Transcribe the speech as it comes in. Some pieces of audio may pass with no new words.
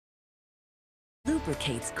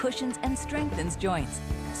lubricates, cushions, and strengthens joints,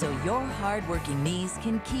 so your hard-working knees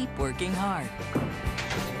can keep working hard.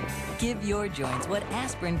 Give your joints what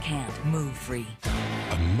aspirin can't. Move free.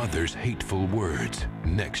 A mother's hateful words.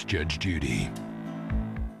 Next, Judge Judy.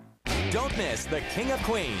 Don't miss The King of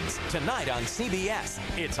Queens, tonight on CBS.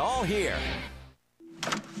 It's all here.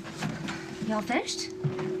 Y'all finished?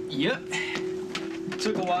 Yep.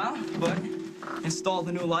 Took a while, but installed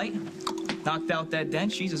the new light. Knocked out that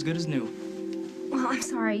dent. She's as good as new. Well, I'm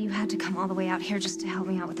sorry you had to come all the way out here just to help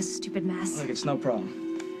me out with this stupid mess. Look, it's no problem.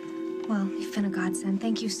 Well, you've been a godsend.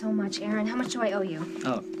 Thank you so much, Aaron. How much do I owe you?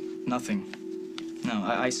 Oh, nothing. No,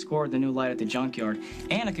 I scored the new light at the junkyard,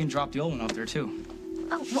 and I can drop the old one off there, too.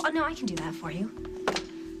 Oh, well, no, I can do that for you.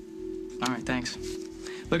 All right, thanks.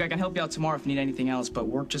 Look, I can help you out tomorrow if you need anything else, but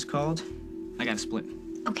work just called. I gotta split.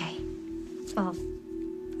 Okay. Well,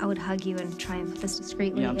 I would hug you and try and put this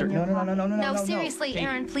discreetly Yeah, in your pocket. No, No, seriously, Hey.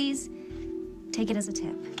 Aaron, please. Take it as a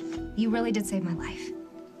tip. You really did save my life.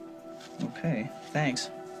 Okay, thanks.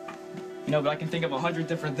 You know, but I can think of 100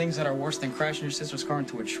 different things that are worse than crashing your sister's car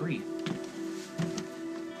into a tree.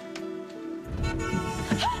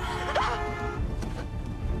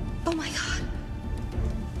 Oh, my God.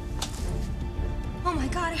 Oh, my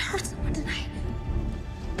God, I hurt someone tonight.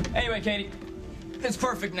 Anyway, Katie, it's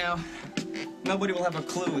perfect now. Nobody will have a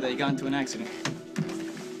clue that you got into an accident.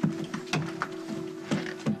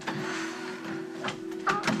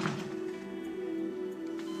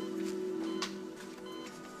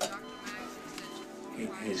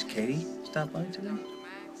 Hey, has Katie stopped by today?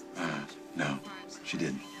 No, she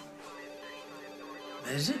didn't.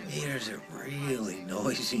 Is it me or is it really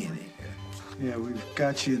noisy in here? Yeah, we've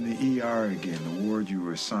got you in the ER again. The ward you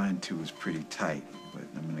were assigned to is pretty tight, but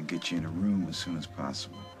I'm gonna get you in a room as soon as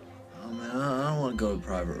possible. Oh, man, I don't want to go to a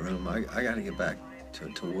private room. I got to get back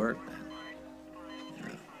to work, man. You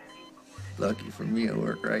know, lucky for me, I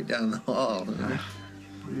work right down the hall.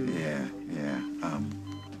 Yeah.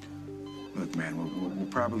 Look, man, we'll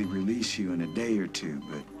probably release you in a day or two,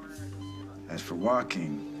 but as for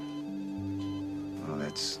walking, well,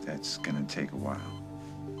 that's gonna take a while.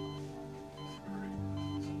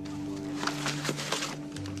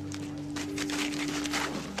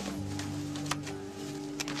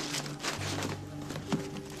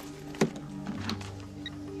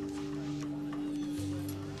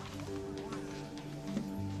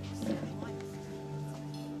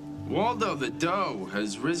 Waldo, the dough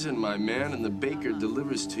has risen, my man, and the baker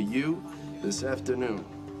delivers to you this afternoon.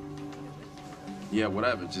 Yeah,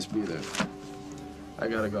 whatever, just be there. I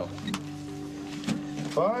gotta go.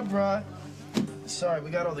 Barbara. Sorry, we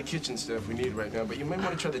got all the kitchen stuff we need right now, but you might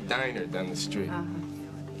want to try the diner down the street.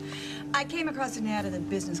 I came across an ad in the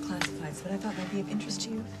business classifieds that I thought might be of interest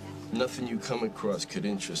to you. Nothing you come across could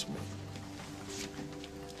interest me.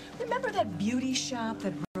 Remember that beauty shop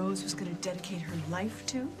that Rose was going to dedicate her life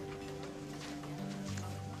to?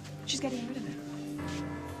 She's getting rid of it.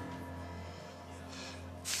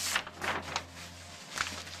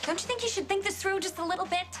 Don't you think you should think this through just a little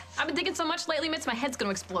bit? I've been thinking so much lately, Mitz, my head's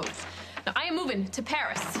gonna explode. Now, I am moving to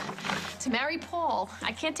Paris to marry Paul.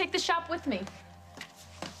 I can't take the shop with me.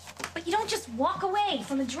 But you don't just walk away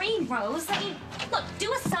from a dream, Rose. I mean, look,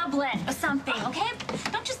 do a sublet or something, okay?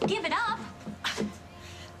 Don't just give it up.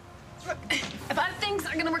 If things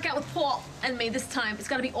are gonna work out with Paul and me this time, it's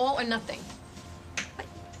gotta be all or nothing. But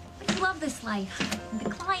you love this life. The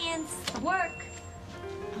clients, the work.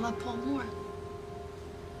 I love Paul more.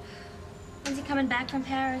 When's he coming back from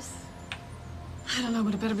Paris? I don't know,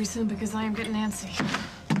 but it better be soon because I am getting antsy.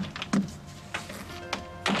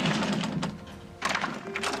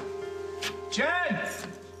 Jen!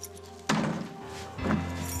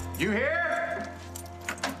 You here?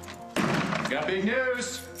 Got big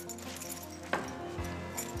news.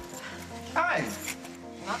 Hi.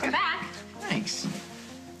 Welcome back. Thanks.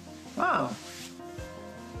 Wow.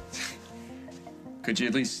 Could you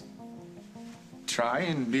at least try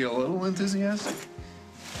and be a little enthusiastic?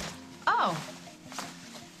 Oh.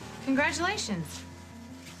 Congratulations.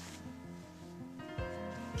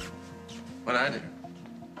 What'd I do?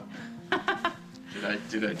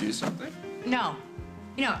 Did I do something? No.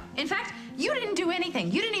 You know, in fact, you didn't do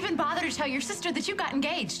anything. You didn't even bother to tell your sister that you got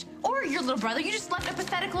engaged. Or your little brother. You just left a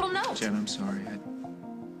pathetic little note. Jen, I'm sorry.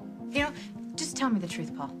 You know, just tell me the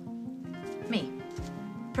truth, Paul. Me.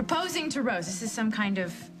 Proposing to Rose, this is some kind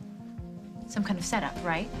of setup,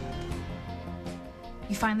 right?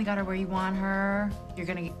 You finally got her where you want her. You're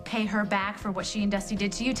gonna pay her back for what she and Dusty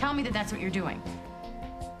did to you. Tell me that that's what you're doing.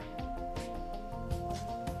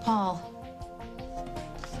 Paul,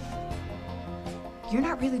 you're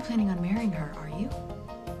not really planning on marrying her, are you?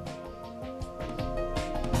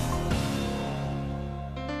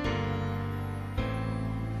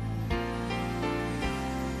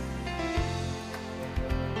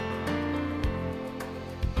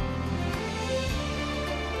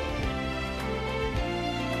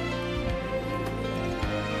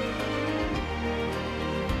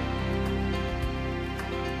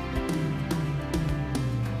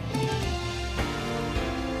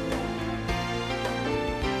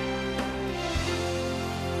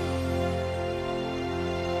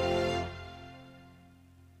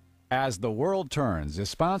 As the World Turns is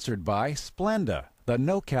sponsored by Splenda, the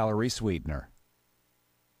no-calorie sweetener.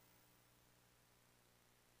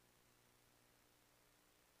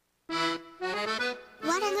 What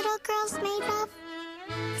are little girls made of?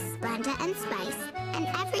 Splenda and spice, and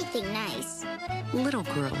everything nice. Little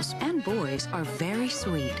girls and boys are very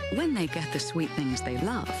sweet when they get the sweet things they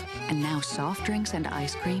love. And now soft drinks and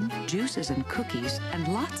ice cream, juices and cookies, and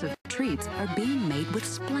lots of treats are being made with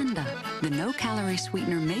Splenda, the no-calorie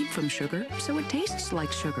sweetener made from sugar, so it tastes like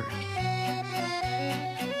sugar.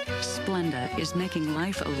 Splenda is making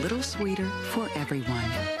life a little sweeter for everyone.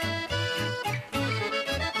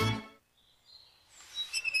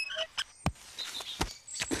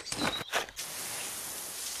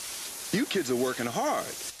 You kids are working hard.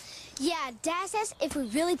 Yeah, Dad says if we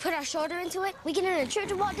really put our shoulder into it, we can earn a trip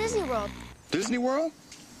to Walt Disney World. Disney World?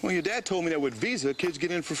 Well, your dad told me that with Visa, kids get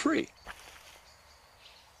in for free.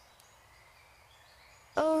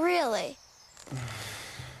 Oh, really?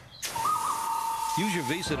 Use your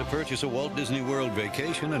Visa to purchase a Walt Disney World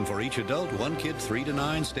vacation, and for each adult, one kid 3 to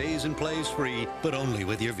 9 stays and plays free, but only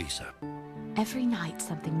with your Visa. Every night,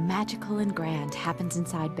 something magical and grand happens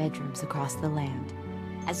inside bedrooms across the land.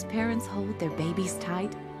 As parents hold their babies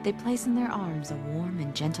tight, they place in their arms a warm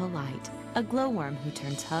and gentle light, a glowworm who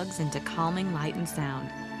turns hugs into calming light and sound,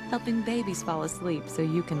 helping babies fall asleep so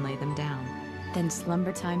you can lay them down. Then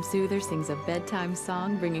Slumber Time Soother sings a bedtime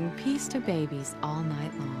song, bringing peace to babies all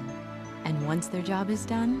night long. And once their job is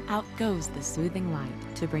done, out goes the soothing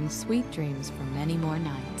light to bring sweet dreams for many more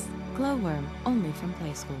nights. Glowworm, only from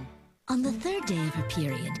Play School. On the third day of her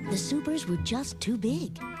period, the supers were just too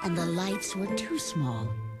big, and the lights were too small.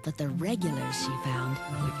 But the regulars she found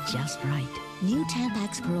were just right. New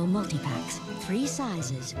Tampax Pearl Multipacks, 3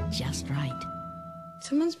 sizes, just right.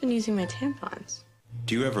 Someone's been using my tampons.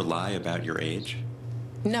 Do you ever lie about your age?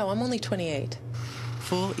 No, I'm only 28.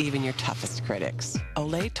 Fool even your toughest critics.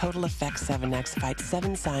 Olay Total Effects 7X fights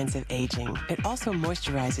 7 signs of aging. It also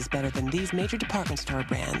moisturizes better than these major department store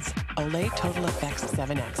brands. Olay Total Effects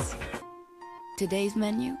 7X. Today's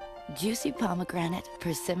menu, juicy pomegranate,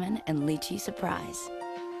 persimmon, and lychee surprise.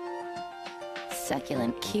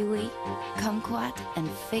 Succulent kiwi, kumquat, and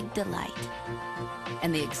fig delight.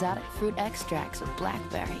 And the exotic fruit extracts of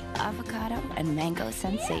blackberry, avocado, and mango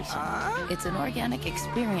sensation. It's an organic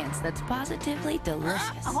experience that's positively delicious.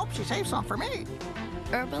 I hope she saves some for me.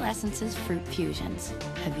 Herbal Essences Fruit Fusions.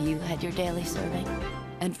 Have you had your daily serving?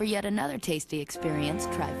 And for yet another tasty experience,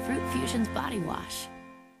 try Fruit Fusions Body Wash.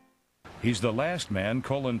 He's the last man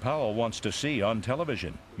Colin Powell wants to see on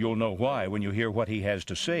television. You'll know why when you hear what he has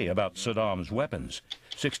to say about Saddam's weapons.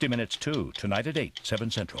 60 Minutes 2, tonight at 8,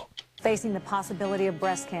 7 Central. Facing the possibility of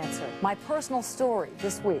breast cancer. My personal story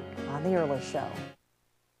this week on The Early Show.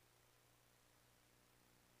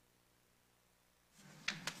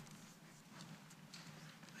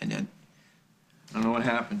 I don't know what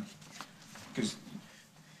happened. Because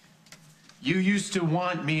you used to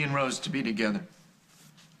want me and Rose to be together.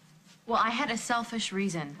 Well, I had a selfish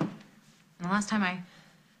reason. And the last time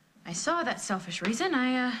I saw that selfish reason,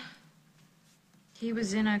 he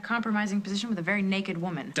was in a compromising position with a very naked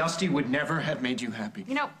woman. Dusty would never have made you happy.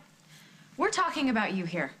 You know, we're talking about you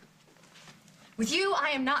here. With you, I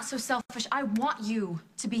am not so selfish. I want you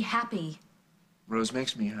to be happy. Rose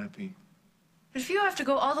makes me happy. But if you have to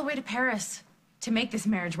go all the way to Paris to make this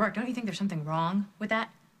marriage work, don't you think there's something wrong with that?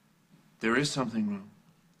 There is something wrong.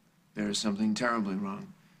 There is something terribly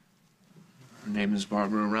wrong. Her name is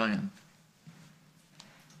Barbara Ryan.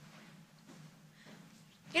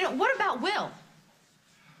 You know, what about Will?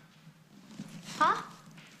 Huh?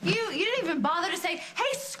 You didn't even bother to say,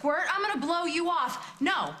 hey, Squirt, I'm gonna blow you off.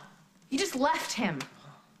 No, you just left him.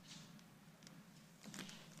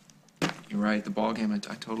 You're right, the ball game, I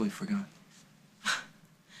totally forgot.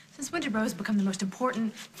 Since when did Rose become the most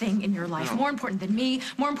important thing in your life? No. More important than me?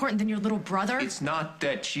 More important than your little brother? It's not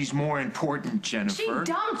that she's more important, Jennifer. She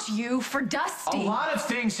dumped you for Dusty. A lot of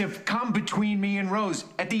things have come between me and Rose.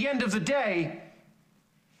 At the end of the day,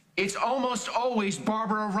 it's almost always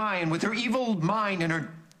Barbara Ryan with her evil mind and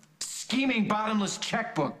her scheming bottomless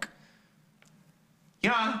checkbook. You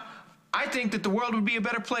know, I think that the world would be a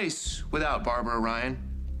better place without Barbara Ryan.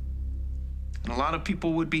 And a lot of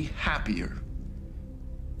people would be happier.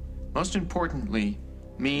 Most importantly,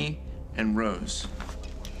 me and Rose.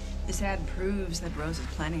 This ad proves that Rose is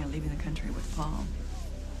planning on leaving the country with Paul.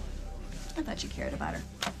 I thought you cared about her.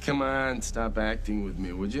 Come on, stop acting with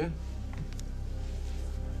me, would you?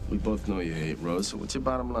 We both know you hate Rose, so what's your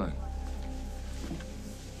bottom line?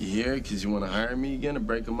 You here because you want to hire me again to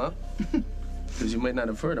break them up? Because you might not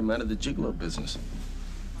have heard I'm out of the gigolo business.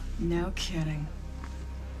 No kidding.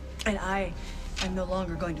 And I I'm no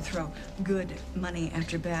longer going to throw good money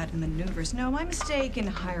after bad in the universe. No, my mistake in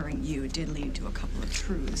hiring you did lead to a couple of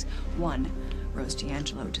truths. One, Rose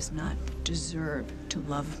D'Angelo does not deserve to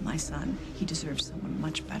love my son. He deserves someone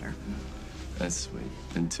much better. That's sweet.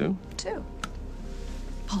 And two? Two,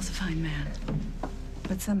 Paul's a fine man,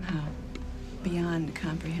 but somehow, beyond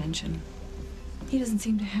comprehension, he doesn't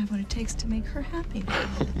seem to have what it takes to make her happy.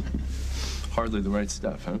 Hardly the right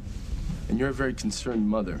stuff, huh? And you're a very concerned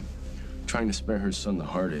mother, trying to spare her son the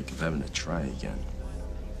heartache of having to try again.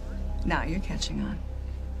 Now you're catching on.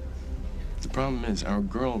 The problem is, our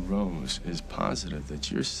girl Rose is positive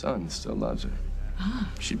that your son still loves her. Ah.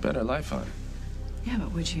 She'd bet her life on it. Yeah,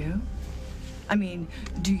 but would you? I mean,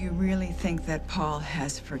 do you really think that Paul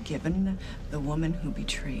has forgiven the woman who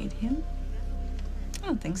betrayed him? I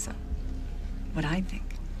don't think so. What I think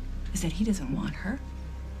is that he doesn't want her.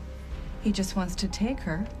 He just wants to take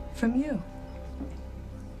her from you.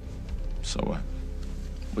 So what?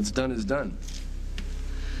 What's done is done.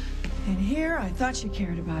 And here, I thought you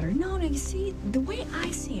cared about her. No, you see, the way I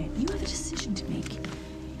see it, you have a decision to make.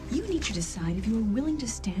 You need to decide if you are willing to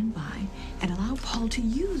stand by and allow Paul to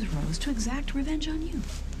use Rose to exact revenge on you.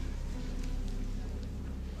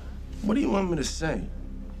 What do you want me to say?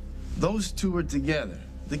 Those two are together.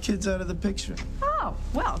 The kid's out of the picture. Oh,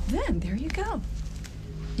 well, then, there you go.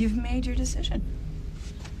 You've made your decision.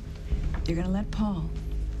 You're gonna let Paul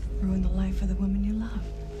ruin the life of the woman you love.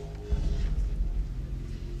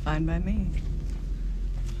 Fine by me.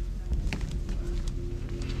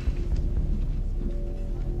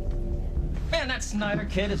 Man, that Snyder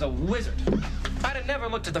kid is a wizard. I'd have never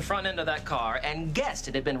looked at the front end of that car and guessed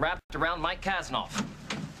it had been wrapped around Mike Kasnoff.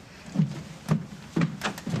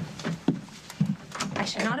 I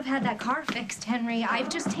should not have had that car fixed, Henry. I've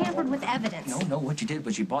just tampered with evidence. No, what you did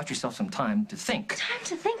was you bought yourself some time to think. Time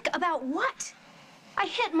to think about what? I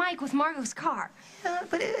hit Mike with Margot's car.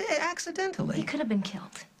 But accidentally. He could have been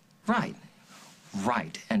killed. Right.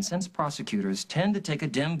 And since prosecutors tend to take a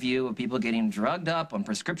dim view of people getting drugged up on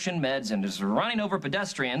prescription meds and just running over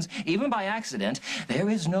pedestrians, even by accident, there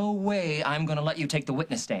is no way I'm going to let you take the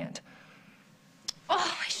witness stand.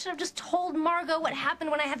 Oh, I should have just told Margot what happened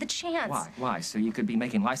when I had the chance. Why? So you could be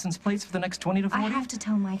making license plates for the next 20 to 40? I have to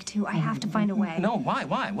tell Mike, too. I have to find a way. No, why?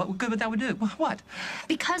 What good would that do? What?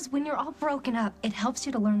 Because when you're all broken up, it helps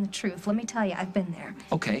you to learn the truth. Let me tell you, I've been there.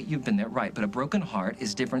 Okay, you've been there, right. But a broken heart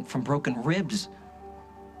is different from broken ribs.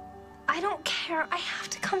 I don't care. I have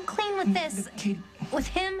to come clean with this. Katie. With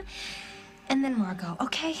him, and then Margot,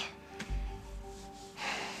 okay?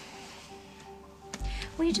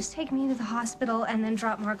 Will you just take me to the hospital and then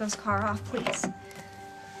drop Margot's car off, please?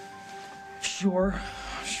 Sure.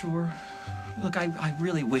 Look, I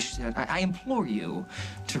really wish that... I implore you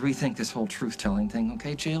to rethink this whole truth-telling thing,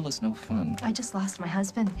 okay? Jail is no fun. I just lost my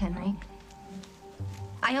husband, Henry.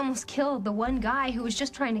 I almost killed the one guy who was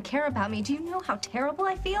just trying to care about me. Do you know how terrible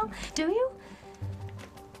I feel? Do you?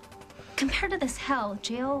 Compared to this hell,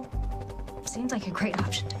 jail seems like a great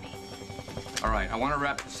option to me. All right, I want to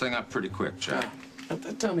wrap this thing up pretty quick, Jack.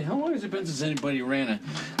 Tell me, how long has it been since anybody ran a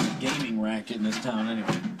gaming racket in this town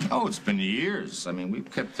anyway? Oh, it's been years. I mean, we've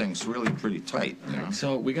kept things really pretty tight, you know?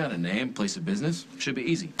 So we got a name, place of business? Should be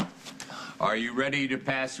easy. Are you ready to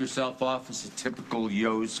pass yourself off as a typical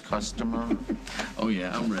Yo's customer? Oh,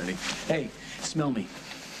 yeah, I'm ready. Hey, smell me.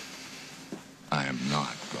 I am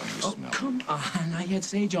not going to smell. Come on. I had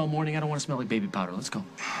sage all morning. I don't want to smell like baby powder. Let's go.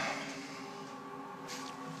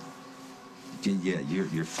 Yeah, you're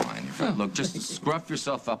fine. You're fine. Look, just scruff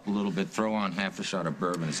yourself up a little bit. Throw on half a shot of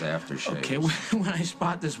bourbon as aftershave. Okay, when I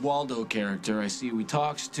spot this Waldo character, I see who he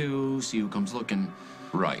talks to, see who comes looking.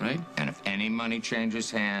 Right. And if any money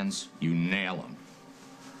changes hands, you nail him.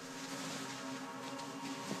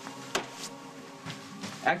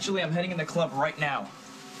 Actually, I'm heading in the club right now.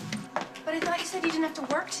 But I thought you said you didn't have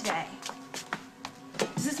to work today.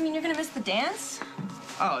 Does this mean you're gonna miss the dance?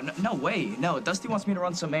 Oh, no way. No, Dusty wants me to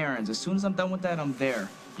run some errands. As soon as I'm done with that, I'm there.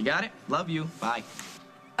 You got it? Love you. Bye.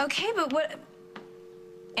 Okay, but what...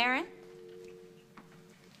 Aaron?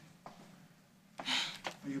 Are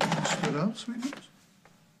you being split up, sweetheart?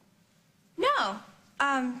 No.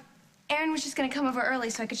 Aaron was just gonna come over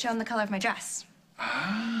early so I could show him the color of my dress.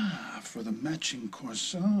 Ah, for the matching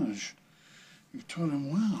corsage. You taught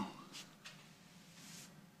him well.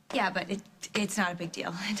 Yeah, but it's not a big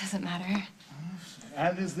deal. It doesn't matter.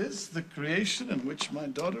 And is this the creation in which my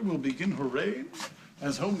daughter will begin her reign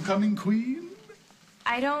as homecoming queen?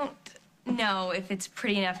 I don't know if it's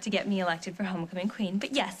pretty enough to get me elected for homecoming queen,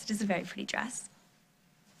 but yes, it is a very pretty dress.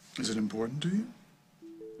 Is it important to you?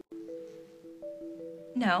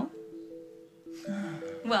 No.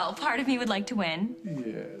 Well, part of me would like to win.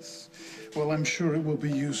 Yes. Well, I'm sure it will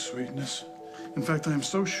be you, sweetness. In fact, I am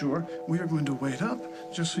so sure we are going to wait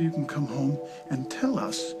up just so you can come home and tell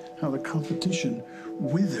us how the competition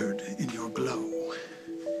withered in your glow.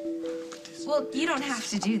 Well, you don't have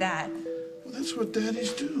to do that. Well, that's what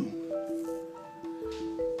daddies do.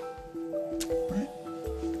 Right?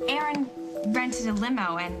 Aaron rented a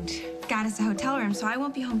limo and got us a hotel room, so I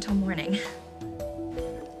won't be home till morning.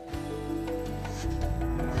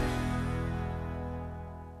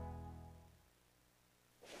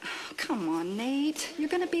 Come on, Nate. You're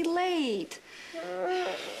gonna be late.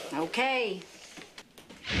 Okay.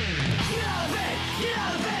 Get out of bed! Get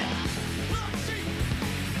out of bed!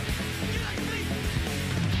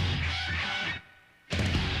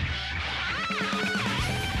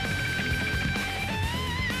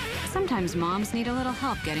 Sometimes moms need a little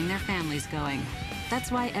help getting their families going.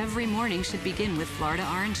 That's why every morning should begin with Florida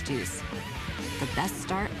orange juice. The best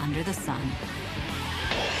start under the sun.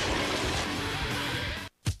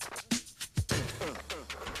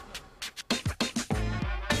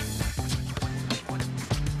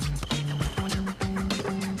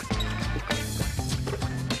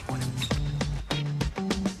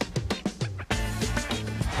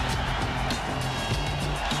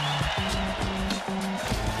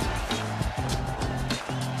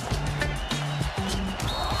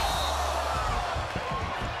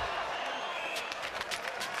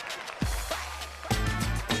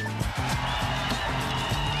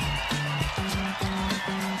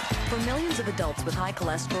 For millions of adults with high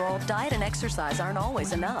cholesterol, diet and exercise aren't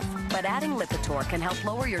always enough. But adding Lipitor can help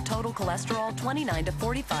lower your total cholesterol 29 to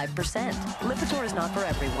 45%. Lipitor is not for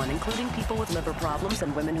everyone, including people with liver problems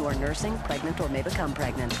and women who are nursing, pregnant, or may become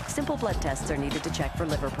pregnant. Simple blood tests are needed to check for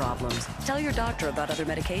liver problems. Tell your doctor about other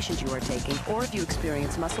medications you are taking, or if you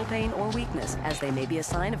experience muscle pain or weakness, as they may be a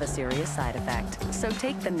sign of a serious side effect. So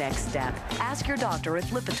take the next step. Ask your doctor if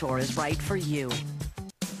Lipitor is right for you.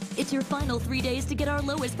 It's your final 3 days to get our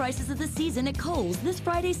lowest prices of the season at Kohl's this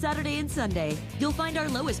Friday, Saturday, and Sunday. You'll find our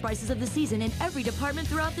lowest prices of the season in every department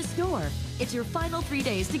throughout the store. It's your final 3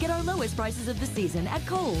 days to get our lowest prices of the season at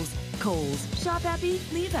Kohl's. Kohl's. Shop happy,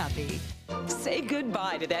 leave happy. Say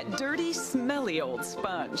goodbye to that dirty, smelly old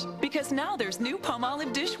sponge, because now there's new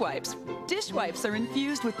Palmolive dish wipes. Dish wipes are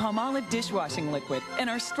infused with Palmolive dishwashing liquid and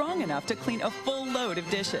are strong enough to clean a full load of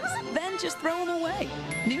dishes. Then just throw them away.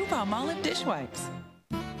 New Palmolive dish wipes.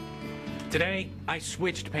 Today, I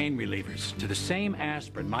switched pain relievers to the same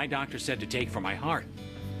aspirin my doctor said to take for my heart.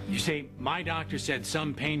 You see, my doctor said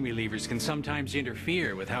some pain relievers can sometimes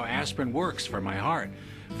interfere with how aspirin works for my heart.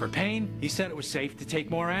 For pain, he said it was safe to take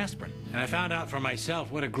more aspirin. And I found out for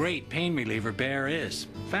myself what a great pain reliever Bayer is.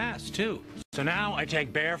 Fast, too. So now I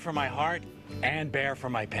take Bayer for my heart and Bayer for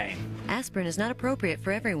my pain. Aspirin is not appropriate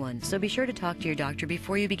for everyone, so be sure to talk to your doctor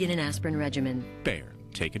before you begin an aspirin regimen. Bayer.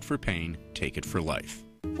 Take it for pain, take it for life.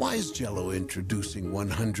 Why is Jell-O introducing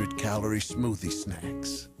 100-calorie smoothie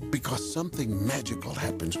snacks? Because something magical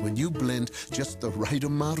happens when you blend just the right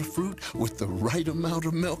amount of fruit with the right amount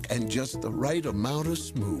of milk and just the right amount of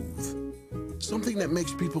smooth. Something that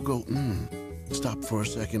makes people go, stop for a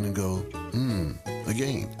second and go,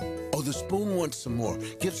 again. Oh, the spoon wants some more.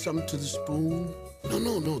 Give some to the spoon.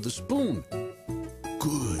 No, the spoon.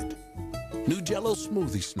 Good. New Jell-O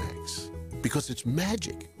smoothie snacks. Because it's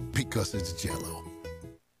magic. Because it's Jell-O.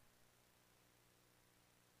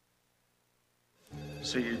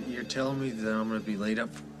 So you're telling me that I'm gonna be laid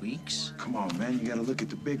up for weeks? Come on, man, you gotta look at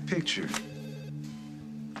the big picture.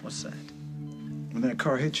 What's that? When that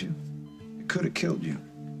car hit you, it could have killed you.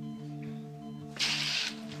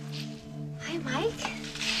 Hi, Mike.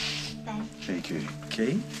 Ben. Hey, Katie.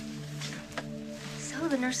 Kate? So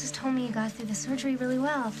the nurses told me you got through the surgery really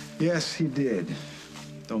well. Yes, he did.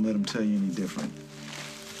 Don't let him tell you any different.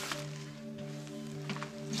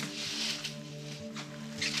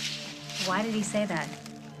 Why did he say that?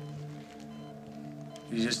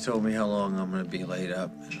 You just told me how long I'm gonna be laid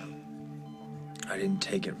up. I didn't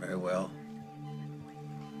take it very well.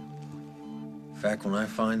 In fact, when I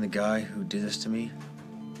find the guy who did this to me,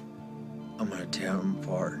 I'm gonna tear him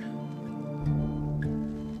apart.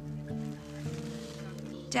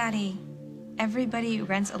 Daddy, everybody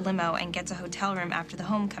rents a limo and gets a hotel room after the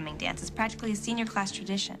homecoming dance. It's practically a senior class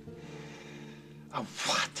tradition. A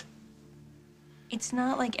what? It's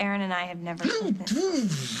not like Aaron and I have never played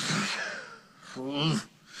this.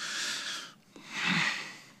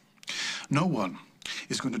 No one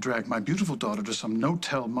is going to drag my beautiful daughter to some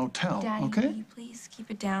no-tell motel, Daddy, okay? will you please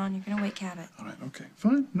keep it down? You're gonna wake Cabot. All right, okay.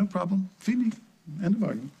 Fine, no problem. Fini. End of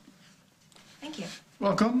argument. Thank you.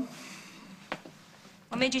 Welcome.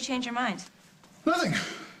 What made you change your mind? Nothing.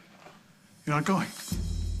 You're not going.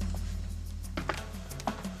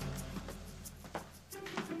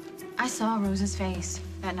 I saw Rose's face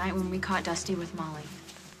that night when we caught Dusty with Molly.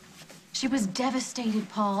 She was devastated,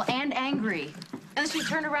 Paul, and angry. And then she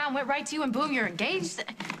turned around, went right to you, and boom, you're engaged.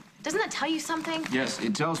 Doesn't that tell you something? Yes,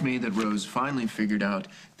 it tells me that Rose finally figured out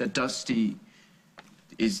that Dusty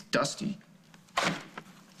is Dusty.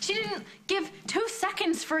 She didn't give 2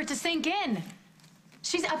 seconds for it to sink in.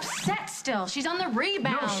 She's upset still. She's on the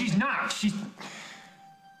rebound. No, she's not.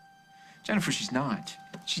 Jennifer, she's not.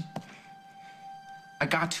 I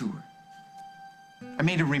got to her. I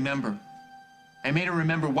made her remember. I made her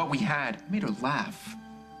remember what we had. I made her laugh.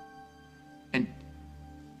 And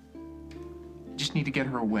I just need to get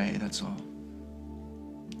her away, that's all.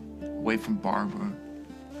 Away from Barbara,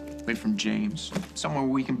 away from James. Somewhere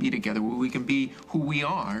where we can be together, where we can be who we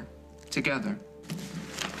are together.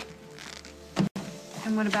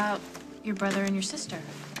 And what about your brother and your sister?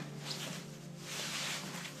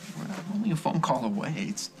 We're only a phone call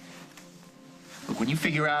away. Look, when you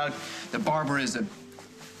figure out that Barbara is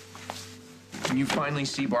when you finally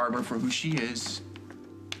see Barbara for who she is,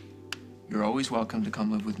 you're always welcome to come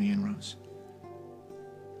live with me and Rose.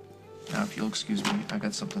 Now, if you'll excuse me, I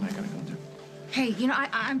got something I gotta go do. Hey, you know,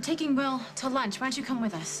 I'm taking Will to lunch. Why don't you come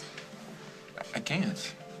with us? I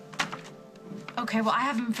can't. Okay, well, I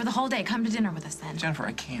have him for the whole day. Come to dinner with us then. Jennifer,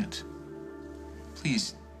 I can't.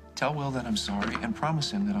 Please, tell Will that I'm sorry and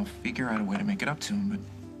promise him that I'll figure out a way to make it up to him, but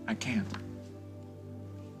I can't.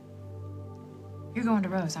 You're going to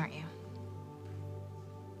Rose, aren't you?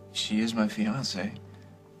 She is my fiancée.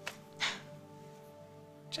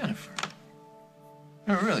 Jennifer.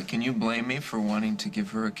 No, really, can you blame me for wanting to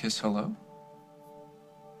give her a kiss hello?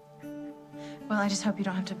 Well, I just hope you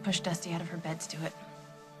don't have to push Dusty out of her bed to do it.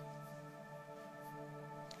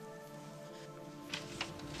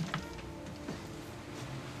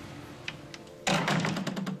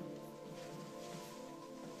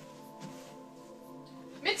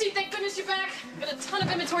 Mitzi, thank goodness you're back. Got a ton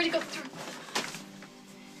of inventory to go through.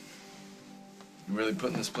 You really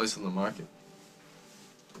putting this place on the market?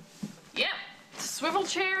 Yep, swivel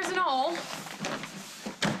chairs and all.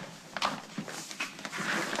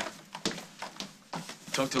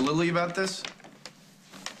 Talk to Lily about this?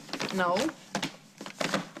 No.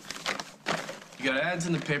 You got ads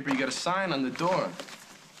in the paper, you got a sign on the door.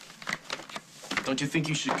 Don't you think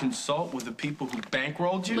you should consult with the people who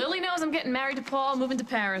bankrolled you? Lily knows I'm getting married to Paul, moving to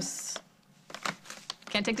Paris.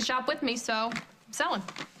 Can't take the shop with me, so I'm selling.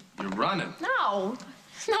 You're running. No,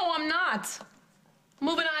 I'm not.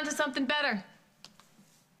 Moving on to something better.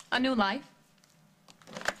 A new life.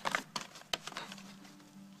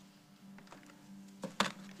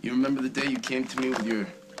 You remember the day you came to me with your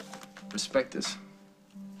prospectus?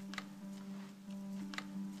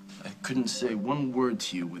 I couldn't say one word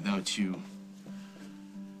to you without you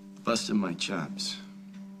busting my chops.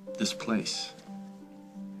 This place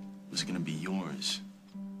was gonna be yours.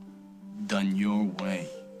 Done your way.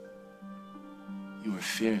 You were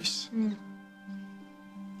fierce. You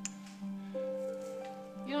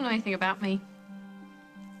don't know anything about me.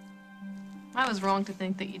 I was wrong to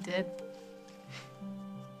think that you did.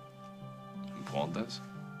 And Paul does.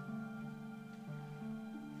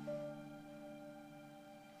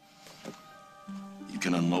 You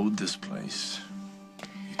can unload this place.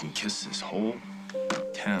 You can kiss this whole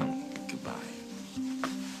town goodbye.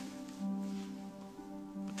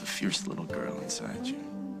 But the fierce little girl inside you,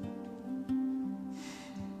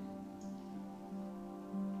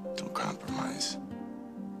 don't compromise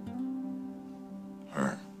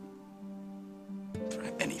her for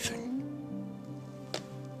anything.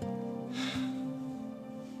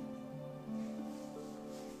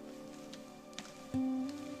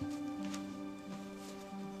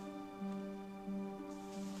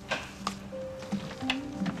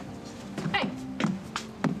 Hey.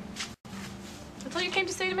 That's all you came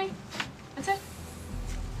to say to me? That's it?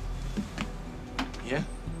 Yeah?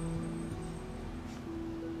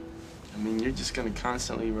 I mean, you're just gonna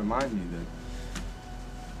constantly remind me that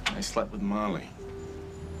I slept with Molly.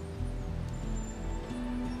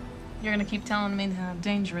 You're gonna keep telling me how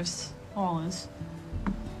dangerous Paul is.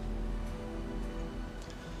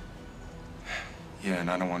 Yeah, and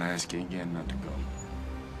I don't want to ask you again not to go.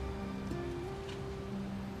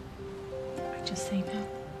 I just say no.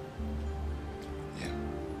 Yeah.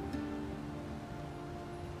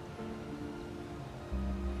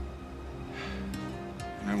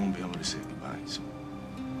 And I won't be able to say goodbye, so.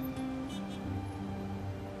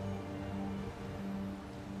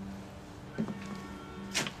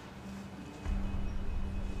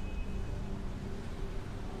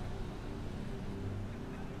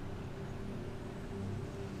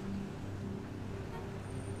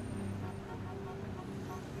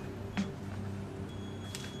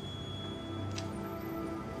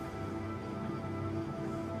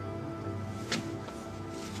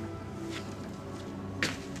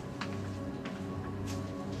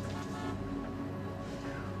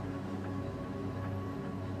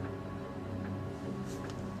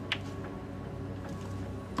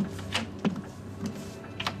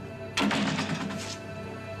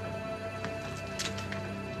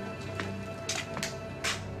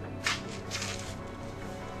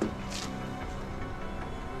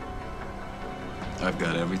 I've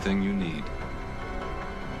got everything you need.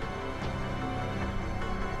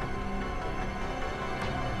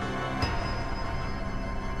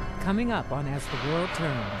 Coming up on As the World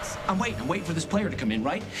Turns. I'm waiting for this player to come in,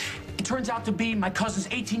 right? It turns out to be my cousin's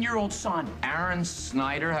 18-year-old son. Aaron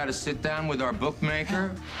Snyder had to sit down with our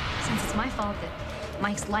bookmaker. Since it's my fault that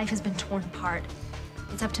Mike's life has been torn apart,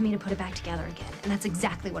 it's up to me to put it back together again. And that's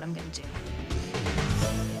exactly what I'm gonna do.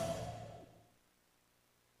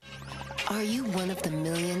 Are you one of the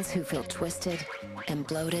millions who feel twisted and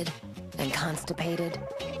bloated and constipated?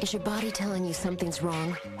 Is your body telling you something's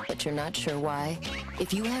wrong, but you're not sure why?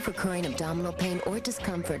 If you have recurring abdominal pain or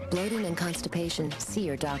discomfort, bloating and constipation, see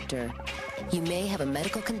your doctor. You may have a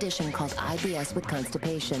medical condition called IBS with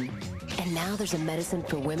constipation. And now there's a medicine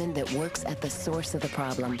for women that works at the source of the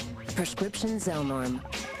problem. Prescription Zelnorm.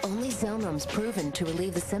 Only Zelnorm's proven to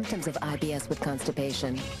relieve the symptoms of IBS with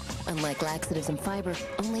constipation. Unlike laxatives and fiber,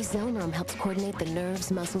 only Zelnorm helps coordinate the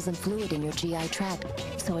nerves, muscles, and fluid in your GI tract,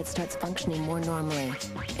 so it starts functioning more normally,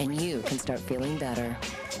 and you can start feeling better.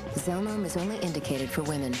 Zelnorm is only indicated for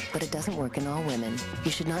women, but it doesn't work in all women.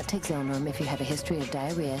 You should not take Zelnorm if you have a history of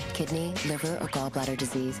diarrhea, kidney, liver, or gallbladder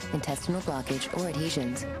disease, intestinal blockage, or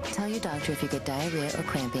adhesions. Tell your doctor if you get diarrhea or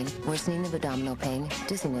cramping, worsening of abdominal pain,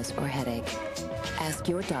 dizziness, or headache. Ask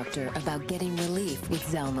your doctor about getting relief with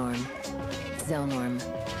Zelnorm. Zelnorm.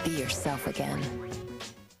 Be yourself again.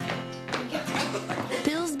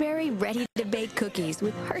 Pillsbury ready-to-bake cookies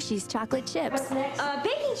with Hershey's chocolate chips.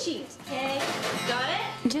 Baking sheets. Okay, got it?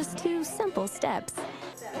 Just 2 simple steps.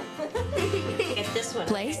 Get this one.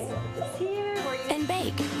 Place and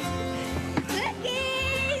bake.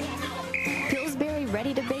 Cookies! Pillsbury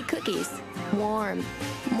ready-to-bake cookies. Warm,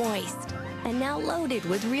 moist, and now loaded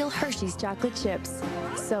with real Hershey's chocolate chips.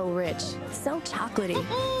 So rich, so chocolatey.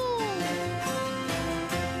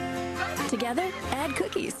 Together, add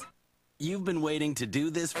cookies. You've been waiting to do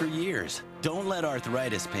this for years. Don't let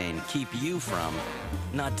arthritis pain keep you from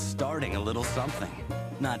not starting a little something,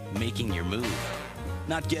 not making your move,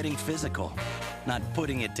 not getting physical, not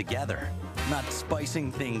putting it together, not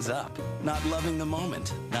spicing things up, not loving the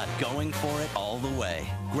moment, not going for it all the way.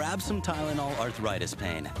 Grab some Tylenol arthritis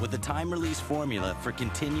pain with the time-release formula for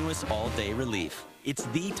continuous all-day relief. It's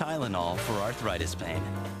the Tylenol for arthritis pain.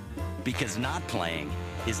 Because not playing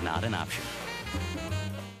is not an option.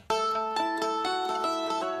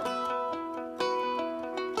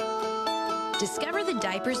 Discover the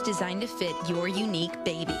diapers designed to fit your unique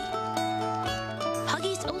baby.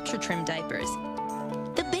 Huggies Ultra Trim diapers.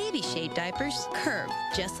 The baby-shaped diapers curve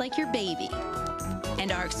just like your baby.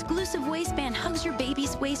 And our exclusive waistband hugs your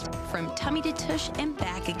baby's waist from tummy to tush and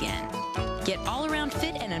back again. Get all-around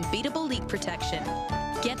fit and unbeatable leak protection.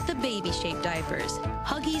 Get the baby-shaped diapers.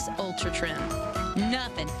 Huggies Ultra Trim.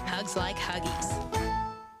 Nothing hugs like Huggies.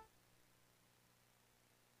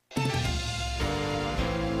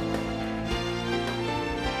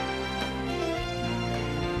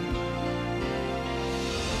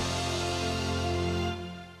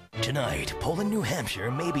 Tonight, Poland, New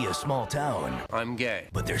Hampshire may be a small town. I'm gay.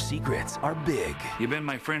 But their secrets are big. You've been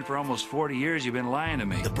my friend for almost 40 years. You've been lying to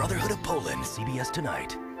me. The Brotherhood of Poland, CBS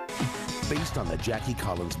Tonight. Based on the Jackie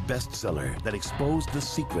Collins bestseller that exposed the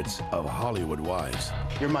secrets of Hollywood wives.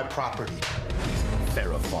 You're my property.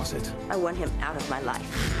 Farrah Fawcett, I want him out of my life.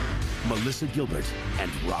 Melissa Gilbert, and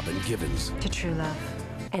Robin Givens. To true love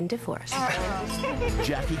and divorce.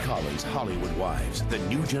 Jackie Collins, Hollywood Wives, the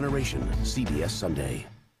new generation, CBS Sunday.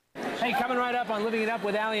 Hey, coming right up on Living It Up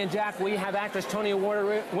with Allie and Jack, we have actress Tony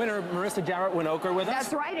Award winner Marissa Jarrett Winokur with us.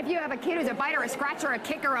 That's right. If you have a kid who's a biter, a scratcher, a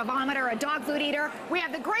kicker, a vomiter, a dog food eater, we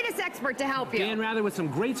have the greatest expert to help you. Dan Rather with some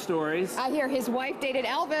great stories. I hear his wife dated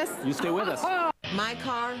Elvis. You stay with us. My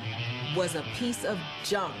car was a piece of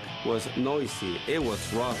junk. Was noisy, it was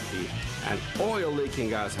rusty, and oil leaking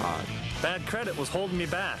gas hot. Bad credit was holding me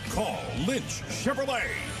back. Call Lynch Chevrolet.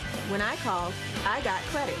 When I called, I got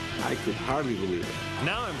credit. I could hardly believe it.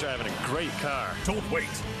 Now I'm driving a great car. Don't wait.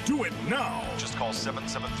 Do it now. Just call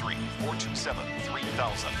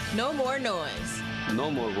 773-427-3000. No more noise.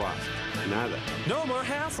 No more rust. Nada. No more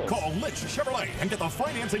hassle. Call Lynch Chevrolet and get the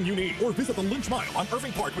financing you need. Or visit the Lynch Mile on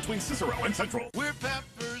Irving Park between Cicero and Central. We're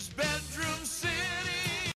Pepper's Bedroom City.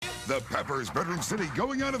 The Pepper's Bedroom City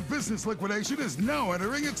going out of business liquidation is now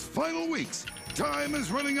entering its final weeks. Time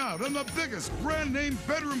is running out on the biggest brand name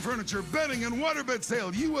bedroom furniture, bedding, and waterbed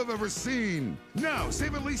sale you have ever seen. Now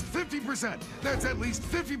save at least 50%. That's at least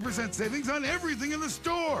 50% savings on everything in the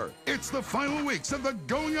store. It's the final weeks of the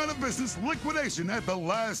going out of business liquidation at the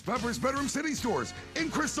last Pepper's Bedroom City stores in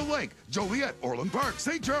Crystal Lake, Joliet, Orland Park,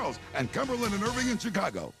 St. Charles, and Cumberland and Irving in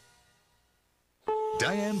Chicago.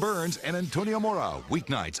 Diane Burns and Antonio Mora,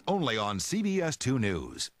 weeknights only on CBS 2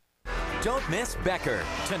 News. Don't miss Becker,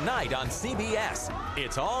 tonight on CBS.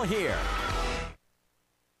 It's all here.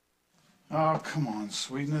 Oh, come on,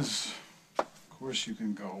 sweetness. Of course you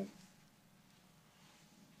can go.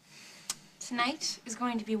 Tonight is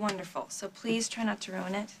going to be wonderful, so please try not to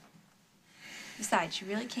ruin it. Besides, you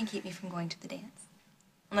really can't keep me from going to the dance.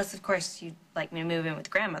 Unless, of course, you'd like me to move in with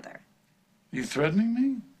grandmother. You threatening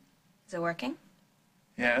me? Is it working?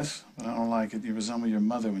 Yes, but I don't like it. You resemble your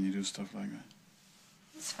mother when you do stuff like that.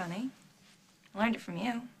 It's funny. I learned it from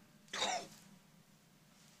you.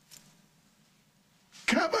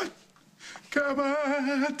 Cabot!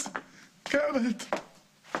 Cabot! Cabot!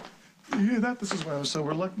 You hear that? This is why I was so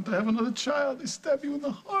reluctant to have another child. They stab you in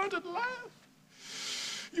the heart and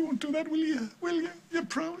laugh. You won't do that, will you? Will you? You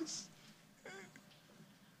promise?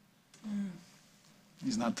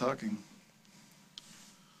 He's not talking.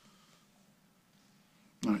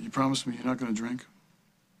 No, you promise me you're not going to drink?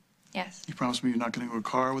 Yes. You promise me you're not getting into a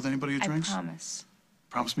car with anybody who drinks? I promise.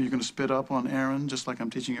 Promise me you're going to spit up on Aaron just like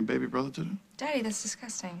I'm teaching your baby brother to do? Daddy, that's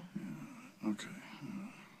disgusting. Yeah, okay.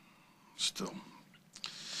 Still.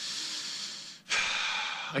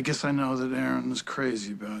 I guess I know that Aaron is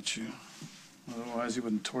crazy about you. Otherwise, he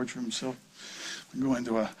wouldn't torture himself going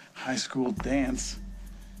to a high school dance.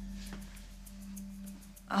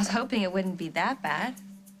 I was hoping it wouldn't be that bad.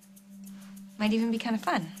 Might even be kind of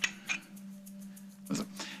fun. Listen,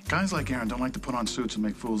 guys like Aaron don't like to put on suits and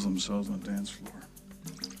make fools of themselves on the dance floor.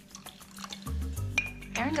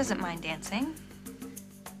 Aaron doesn't mind dancing.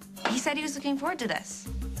 He said he was looking forward to this.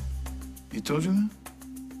 He told you that?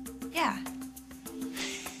 Yeah.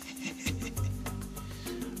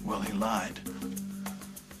 Well, he lied.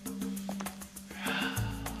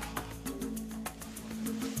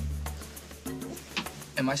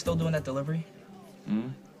 Am I still doing that delivery? Hmm?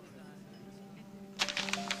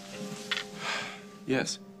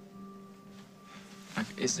 Yes.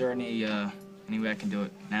 Is there any way I can do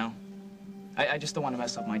it now? I just don't want to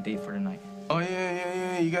mess up my date for tonight. Oh,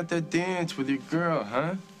 yeah. You got that dance with your girl,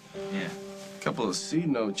 huh? Yeah. A couple of C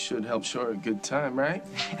notes should help show her a good time, right?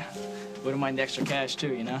 Yeah. Wouldn't mind the extra cash,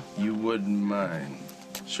 too, you know? You wouldn't mind.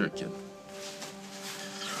 Sure, kid.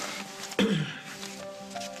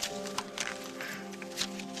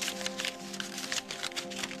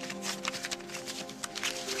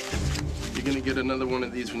 You're gonna get another one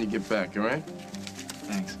of these when you get back, all right?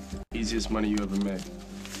 Thanks. Easiest money you ever made.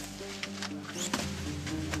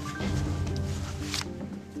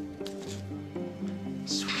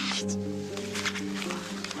 Sweet.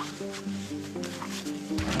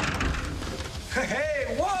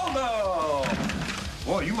 Hey, Waldo!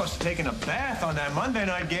 Boy, you must have taken a bath on that Monday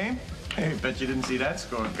night game. Hey, bet you didn't see that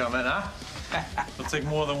score coming, huh? It'll take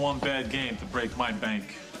more than one bad game to break my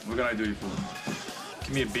bank. What can I do you for?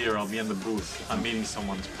 Give me a beer, I'll be in the booth. I'm meeting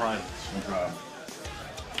someone, it's private. No problem.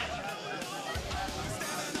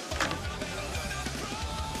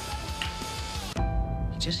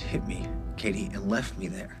 He just hit me, Katie, and left me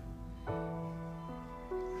there.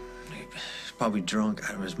 He's probably drunk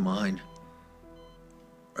out of his mind.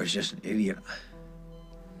 Or he's just an idiot.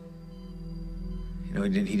 You know, he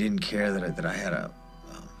didn't care that I had a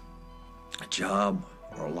job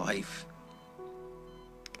or a life.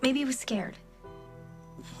 Maybe he was scared.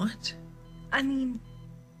 What? I mean,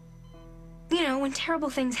 you know, when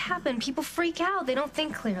terrible things happen, people freak out. They don't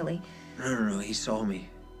think clearly. No. He saw me.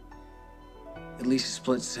 At least a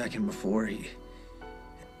split second before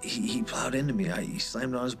he plowed into me. He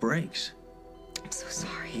slammed on his brakes. I'm so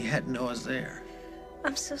sorry. He had to know I was there.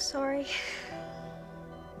 I'm so sorry.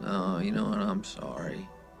 No, you know what? I'm sorry.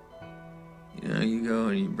 You know, you go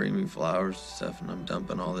and you bring me flowers and stuff, and I'm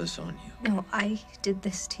dumping all this on you. No, I did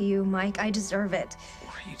this to you, Mike. I deserve it.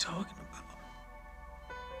 What are you talking about?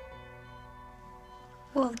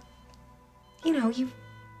 Well, you know, you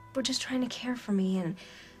were just trying to care for me, and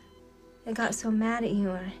I got so mad at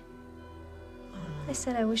you, and I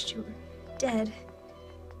said I wished you were dead.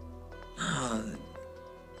 I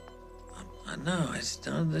know. It's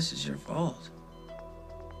none of this is your fault.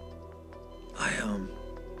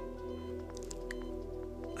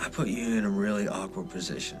 I put you in a really awkward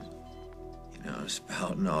position. You know,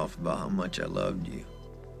 spouting off about how much I loved you.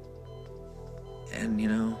 And, you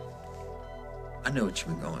know, I know what you've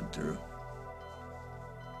been going through.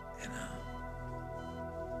 And,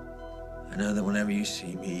 I know that whenever you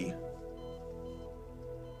see me,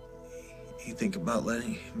 you think about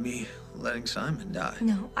letting Simon die.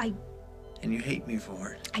 No, And you hate me for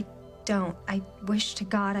it. I don't. I wish to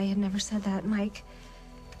God I had never said that, Mike.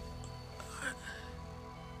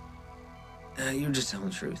 You're just telling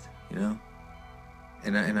the truth, you know?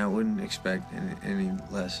 And I wouldn't expect anything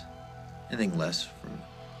less from you.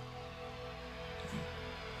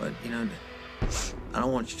 But, you know, I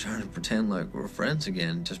don't want you trying to pretend like we're friends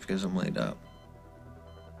again just because I'm laid up.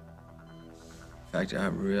 In fact, I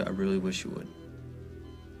really wish you would.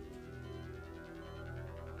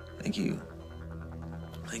 Thank you.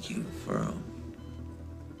 Thank you for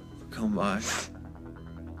coming by.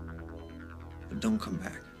 But don't come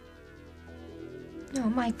back. No,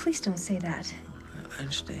 Mike, please don't say that. I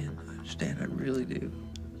understand. I really do.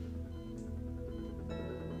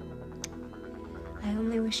 I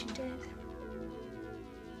only wish you did.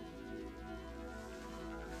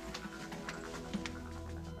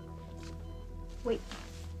 Wait,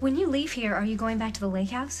 when you leave here, are you going back to the lake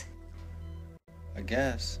house? I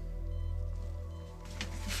guess.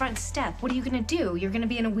 The front step. What are you gonna do? You're gonna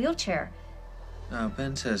be in a wheelchair. No,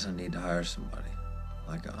 Ben says I need to hire somebody.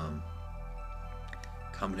 Like a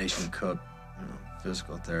combination cook, you know,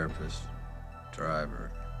 physical therapist,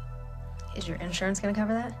 driver. Is your insurance gonna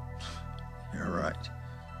cover that? You're right.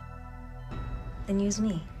 Then use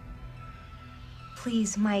me.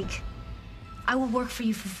 Please, Mike. I will work for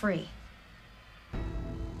you for free.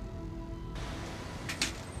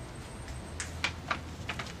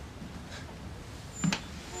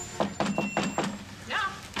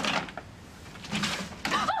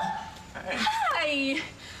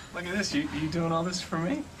 Look at this. You doing all this for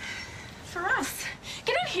me? For us.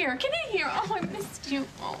 Get in here. Get in here. Oh, I missed you.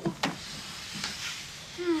 Oh.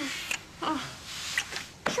 Oh.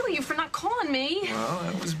 Kill you for not calling me. Well,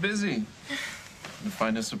 I was busy. To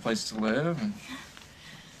find us a place to live. And...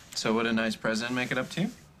 So would a nice present make it up to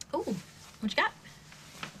you? Oh, what you got?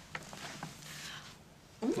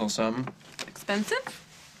 A little something. Expensive?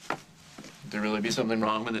 Would there really be something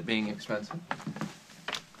wrong with it being expensive?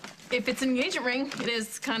 If it's an engagement ring, it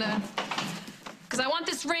is kind of... Because I want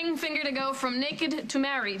this ring finger to go from naked to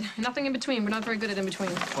married. Nothing in between. We're not very good at in between.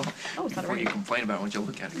 Well, oh, it's not a before ring. you complain about it, once you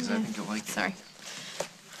look at it, because I think you'll like it. Sorry.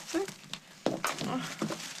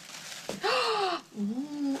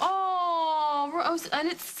 Ooh, oh, rose, and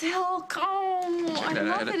it's silk. Oh, Check I that.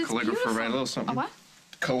 love I had it. a It's calligrapher beautiful. write a little something. A what?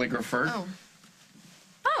 Calligrapher. Oh.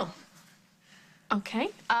 Oh.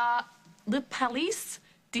 Okay. Le Palais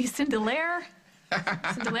de Cinderella.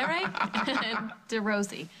 Cinderella de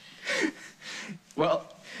Rosie. Well,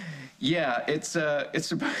 yeah, it's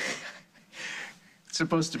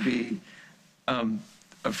supposed to be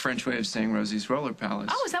a French way of saying Rosie's Roller Palace.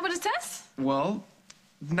 Oh, is that what it says? Well,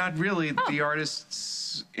 not really. Oh. The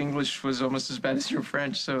artist's English was almost as bad as your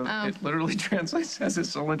French, so it literally translates as a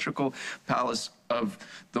cylindrical palace of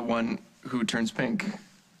the one who turns pink.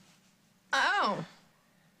 Oh.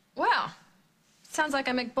 Wow. Sounds like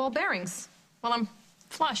I make ball bearings while I'm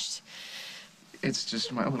flushed. It's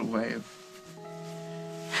just my little way of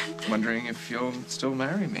wondering if you'll still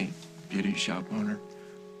marry me, beauty shop owner.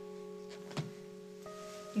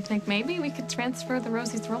 You think maybe we could transfer the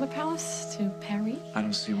Rosie's Roller Palace to Paris? I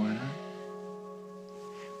don't see why not.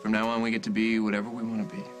 From now on, we get to be whatever we want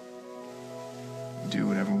to be. Do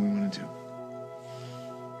whatever we want to do.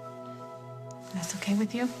 That's okay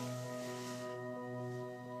with you? As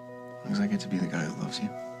long as I get to be the guy who loves you.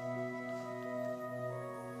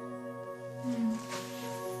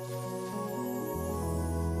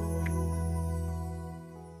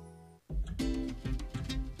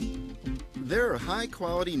 There are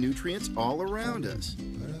high-quality nutrients all around us.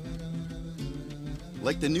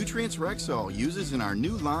 Like the nutrients Rexall uses in our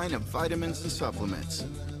new line of vitamins and supplements.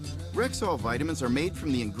 Rexall vitamins are made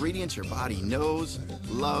from the ingredients your body knows,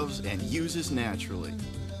 loves, and uses naturally.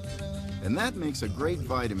 And that makes a great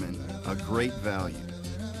vitamin a great value.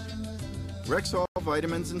 Rexall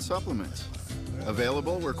vitamins and supplements.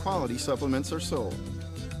 Available where quality supplements are sold.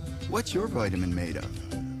 What's your vitamin made of?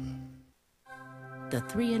 The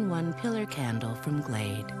 3-in-1 pillar candle from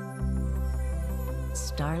Glade.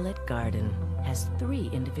 Starlit Garden has 3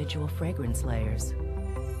 individual fragrance layers.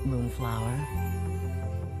 Moonflower,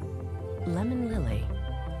 Lemon Lily,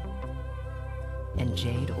 and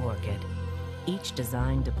Jade Orchid, each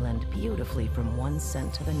designed to blend beautifully from one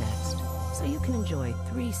scent to the next, so you can enjoy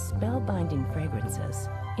 3 spellbinding fragrances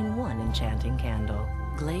in one enchanting candle.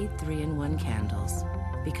 Glade 3-in-1 candles,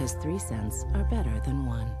 because 3 scents are better than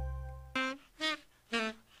 1.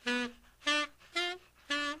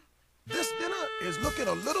 This dinner is looking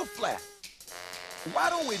a little flat. Why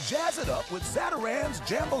don't we jazz it up with Zatarain's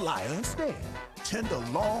Jambalaya instead? Tender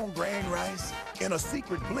long grain rice in a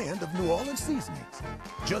secret blend of New Orleans seasonings.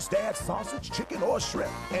 Just add sausage, chicken, or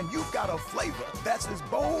shrimp, and you've got a flavor that's as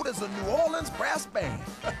bold as a New Orleans brass band.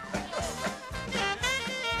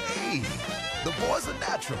 Hey, the boys are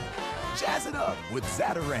natural. Jazz it up with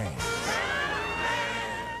Zatarain.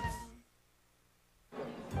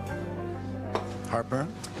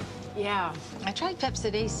 Heartburn? Yeah. I tried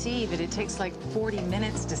Pepsid AC, but it takes like 40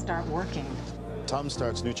 minutes to start working. Tums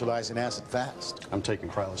starts neutralizing acid fast. I'm taking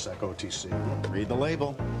Prilosec OTC. Read the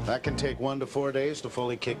label. That can take 1 to 4 days to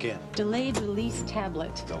fully kick in. Delayed release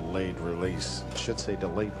tablet. Delayed release. Should say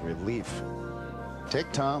delayed relief.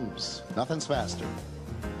 Take Tums. Nothing's faster.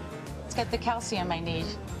 It's got the calcium I need.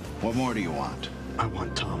 What more do you want? I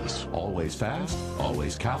want Tums. Always fast,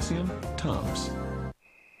 always calcium, Tums.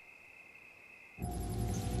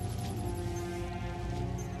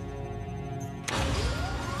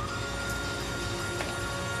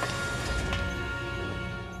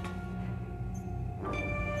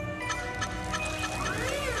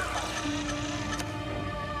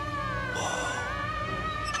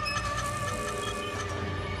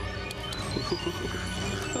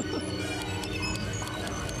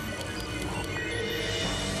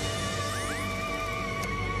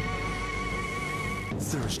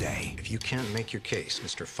 Thursday. If you can't make your case,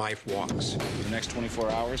 Mr. Fife walks. For the next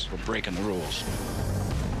 24 hours, we're breaking the rules.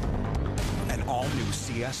 An all-new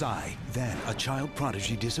CSI. Then a child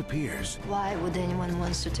prodigy disappears. Why would anyone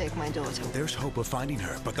want to take my daughter? There's hope of finding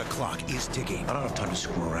her, but the clock is ticking. I don't have time to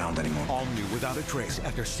screw around anymore. All new without a trace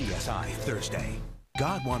after CSI Thursday.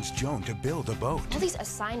 God wants Joan to build a boat. All these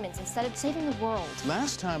assignments instead of saving the world.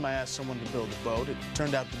 Last time I asked someone to build a boat, it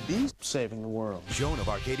turned out to be saving the world. Joan of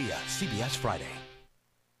Arcadia, CBS Friday.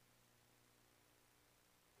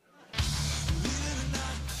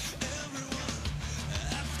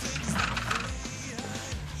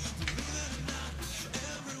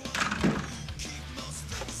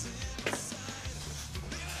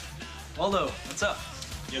 Waldo, what's up?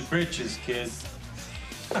 Your britches, kid.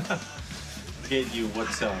 Get you,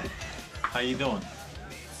 what's up? How you doing?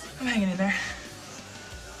 I'm hanging in there.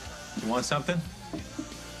 You want something?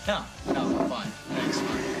 No, I'm fine. Thanks.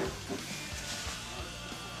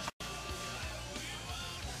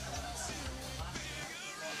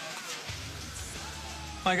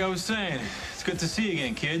 Like I was saying, it's good to see you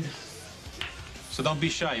again, kid. So don't be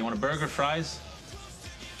shy. You want a burger, fries?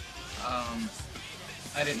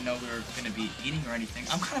 I didn't know we were gonna be eating or anything.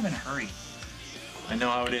 I'm kind of in a hurry. I know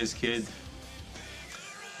how it is, kid.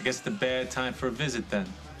 I guess it's a bad time for a visit then.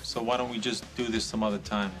 So why don't we just do this some other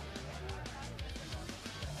time?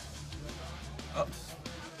 Oh,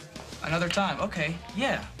 another time, okay,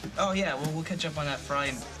 yeah. Oh yeah, well, we'll catch up on that fry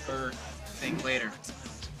and burger thing later.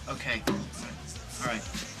 Okay, all right.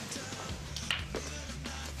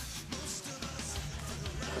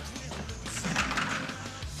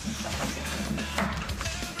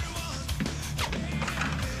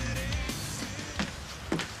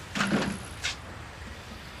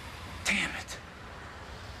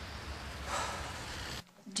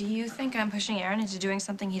 Do you think I'm pushing Aaron into doing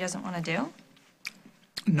something he doesn't want to do?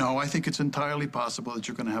 No, I think it's entirely possible that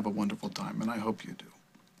you're going to have a wonderful time, and I hope you do.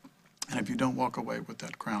 And if you don't walk away with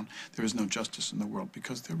that crown, there is no justice in the world,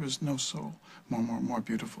 because there is no soul more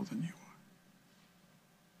beautiful than you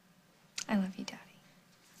I love you, Daddy.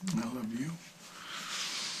 are. I love you.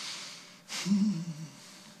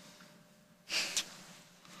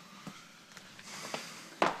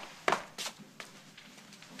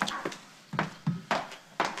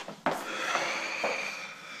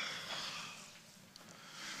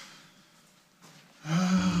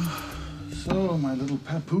 So, my little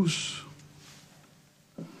papoose,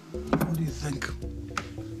 what do you think?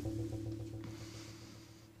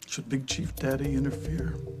 Should Big Chief Daddy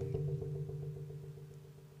interfere?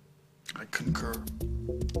 I concur.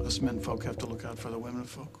 Us men folk have to look out for the women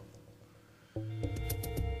folk.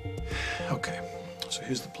 Okay, so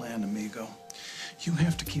here's the plan, amigo. You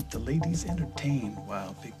have to keep the ladies entertained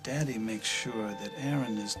while Big Daddy makes sure that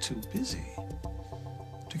Aaron is too busy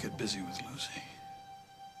to get busy with Lucy.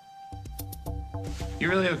 You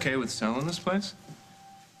really okay with selling this place?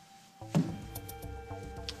 A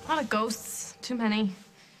lot of ghosts. Too many.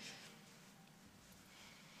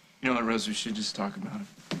 You know what, Rose? We should just talk about it.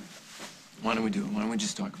 Why don't we do it? Why don't we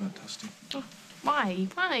just talk about Dusty? Oh, why?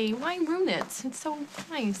 Why? Why ruin it? It's so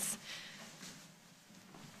nice.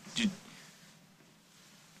 Did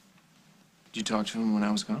you talk to him when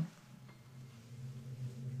I was gone?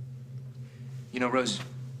 You know, Rose,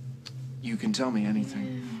 you can tell me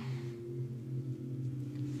anything.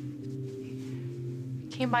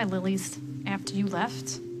 Came by Lily's after you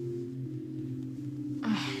left.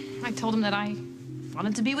 I told him that I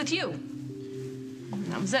wanted to be with you. And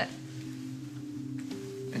that was it.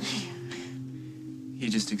 And he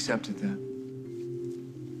just accepted that.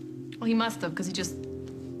 Well, he must have, because he just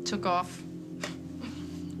took off.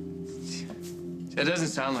 It doesn't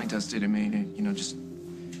sound like Dusty to me to, you know, just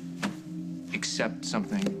accept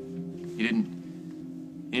something. You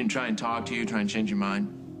He didn't try and talk to you, try and change your mind?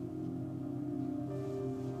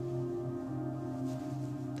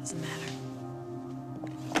 Doesn't matter.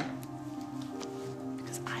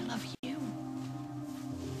 Because I love you.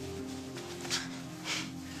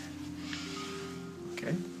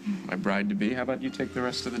 Okay. My bride-to-be, how about you take the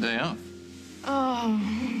rest of the day off? Oh,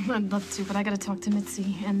 I'd love to, but I gotta talk to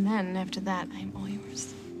Mitzi. And then, after that, I'm all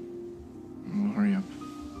yours. Well, hurry up.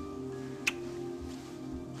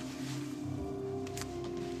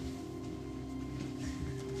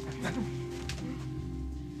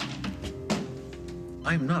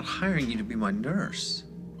 I'm not hiring you to be my nurse.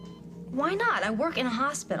 Why not? I work in a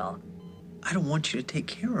hospital. I don't want you to take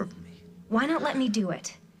care of me. Why not let me do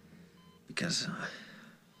it? Because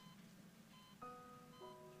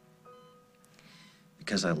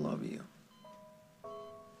I love you. I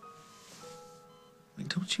mean,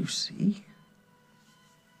 don't you see?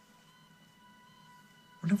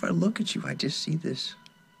 Whenever I look at you, I just see this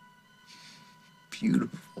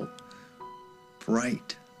beautiful,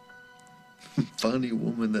 bright, funny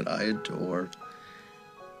woman that I adore.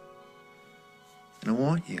 And I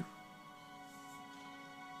want you.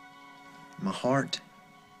 My heart.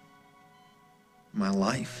 My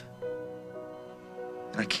life.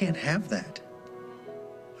 And I can't have that.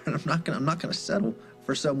 And I'm not gonna settle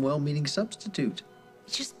for some well-meaning substitute.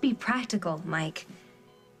 Just be practical, Mike.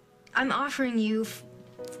 I'm offering you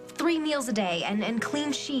 3 meals a day and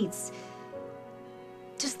clean sheets.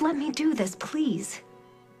 Just let me do this, please.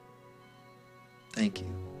 Thank you.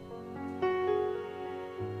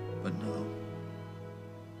 But no.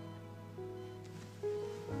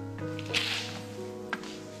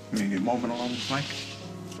 You need a moment alone with Mike?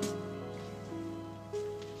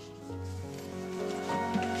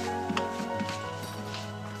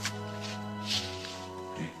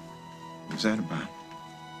 Hey, what's that about?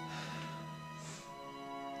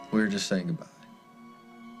 We were just saying goodbye.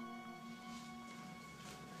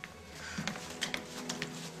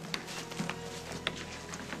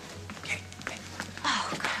 Oh,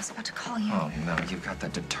 God, I was about to call you. Oh, no, you've got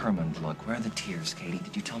that determined look. Where are the tears, Katie?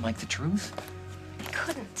 Did you tell Mike the truth? I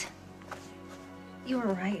couldn't. You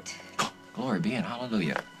were right. Glory be and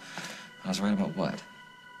hallelujah. I was right about what?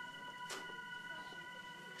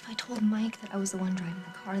 If I told Mike that I was the one driving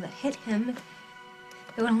the car that hit him,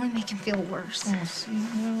 it would only make him feel worse. Oh, see,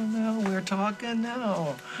 now, we're talking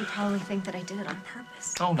now. He'd probably think that I did it on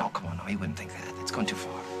purpose. Oh, no, come on, no, he wouldn't think that. It's going too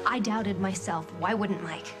far. I doubted myself. Why wouldn't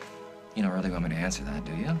Mike? You don't really want me to answer that,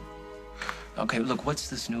 do you? Okay, look, what's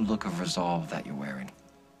this new look of resolve that you're wearing?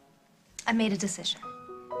 I made a decision.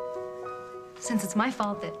 Since it's my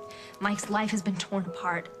fault that Mike's life has been torn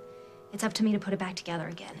apart, it's up to me to put it back together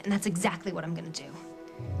again. And that's exactly what I'm gonna do.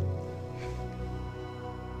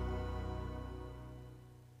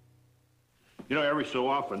 You know, every so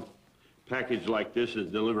often, a package like this is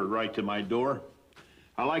delivered right to my door.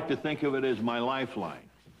 I like to think of it as my lifeline.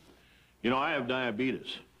 You know, I have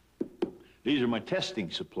diabetes. These are my testing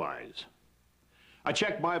supplies. I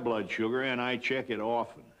check my blood sugar, and I check it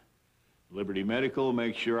often. Liberty Medical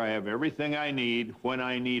makes sure I have everything I need when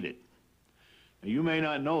I need it. Now, you may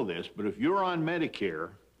not know this, but if you're on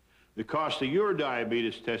Medicare, the cost of your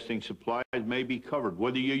diabetes testing supplies may be covered,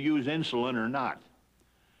 whether you use insulin or not.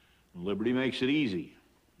 Liberty makes it easy.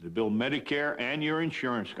 They bill Medicare and your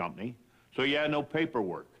insurance company, so you have no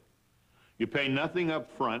paperwork. You pay nothing up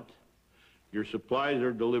front. Your supplies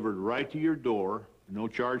are delivered right to your door, no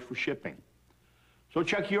charge for shipping. So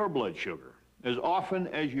check your blood sugar as often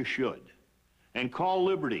as you should. And call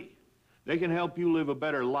Liberty. They can help you live a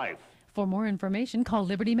better life. For more information, call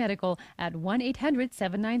Liberty Medical at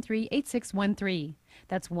 1-800-793-8613.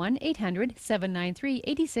 That's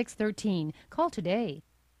 1-800-793-8613. Call today.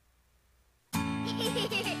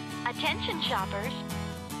 Attention shoppers.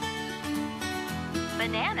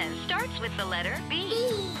 Bananas starts with the letter B.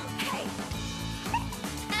 Hey.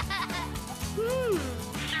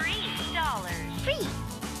 $3. Free.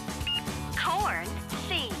 Corn,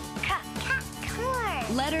 C.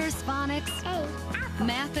 Corn. Letters, phonics,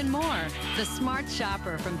 math, and more. The Smart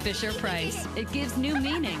Shopper from Fisher-Price. It gives new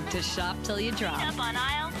meaning to shop till you drop. Up on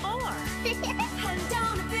aisle 4.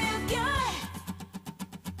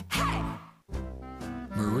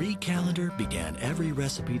 Marie Callender began every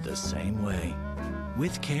recipe the same way,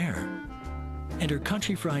 with care. And her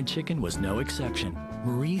country fried chicken was no exception.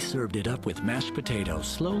 Marie served it up with mashed potatoes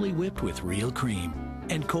slowly whipped with real cream.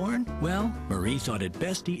 And corn? Well, Marie thought it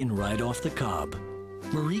best eaten right off the cob.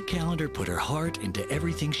 Marie Callender put her heart into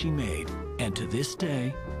everything she made. And to this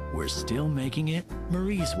day, we're still making it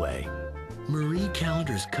Marie's way. Marie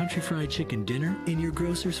Callender's country fried chicken dinner in your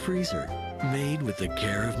grocer's freezer. Made with the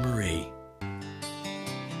care of Marie.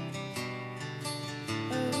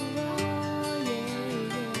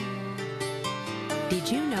 Did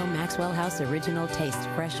you know Maxwell House Original tastes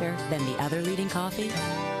fresher than the other leading coffee?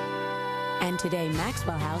 And today,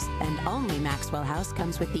 Maxwell House, and only Maxwell House,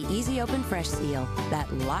 comes with the Easy Open Fresh seal that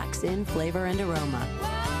locks in flavor and aroma.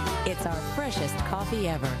 It's our freshest coffee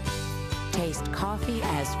ever. Taste coffee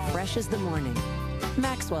as fresh as the morning.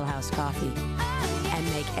 Maxwell House Coffee. And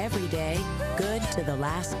make every day good to the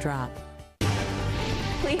last drop.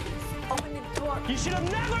 Please, open the door. You should have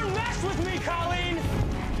never messed with me, Colleen!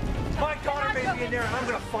 My daughter may be in there, and I'm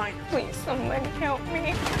gonna find her. Please, someone help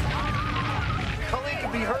me. Colleen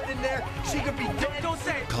could be hurt in there. She could be dead. Don't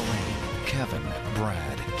say it. Colleen, Kevin,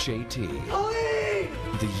 Brad, JT. Colleen!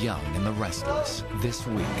 The Young and the Restless. This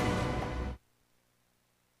week.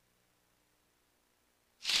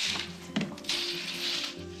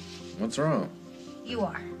 What's wrong? You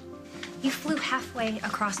are. You flew halfway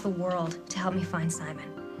across the world to help me find Simon.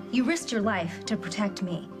 You risked your life to protect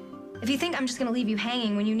me. If you think I'm just gonna leave you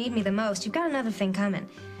hanging when you need me the most, you've got another thing coming.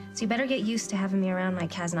 So you better get used to having me around like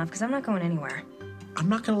Kazanov, because I'm not going anywhere. I'm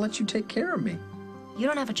not gonna let you take care of me. You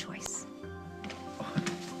don't have a choice.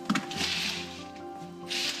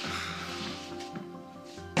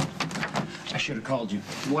 I should have called you.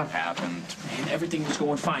 What happened? Man, everything was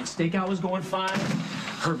going fine. Stakeout was going fine.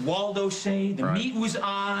 Heard Waldo say the meat was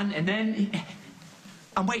on, and then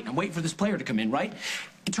I'm waiting for this player to come in, right?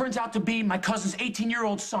 It turns out to be my cousin's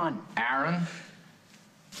 18-year-old son.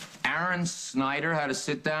 Aaron Snyder had to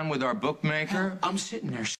sit down with our bookmaker? I'm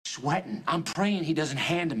sitting there sweating. I'm praying he doesn't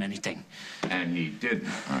hand him anything. And he didn't,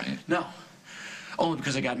 right? No. Only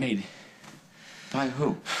because I got made. By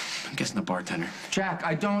who? I'm guessing the bartender. Jack,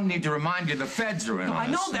 I don't need to remind you the feds are in No, on I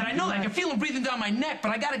know this. that. I can feel them breathing down my neck,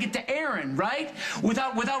 but I gotta get to Aaron, right?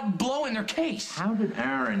 Without blowing their case. How did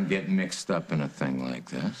Aaron get mixed up in a thing like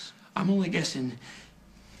this? I'm only guessing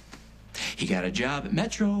he got a job at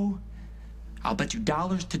Metro. I'll bet you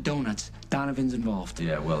dollars to donuts Donovan's involved.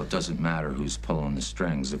 Yeah, well, it doesn't matter who's pulling the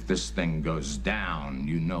strings. If this thing goes down,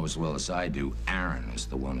 you know as well as I do, Aaron is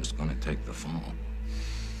the one who's gonna take the fall.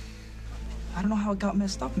 I don't know how it got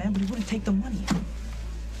messed up, man, but he wouldn't take the money.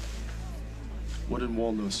 What did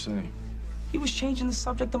Waldo say? He was changing the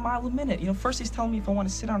subject a mile a minute. You know, first he's telling me if I want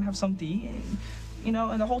to sit down and have something to eat. And, you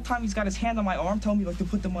know, and the whole time he's got his hand on my arm telling me, like, to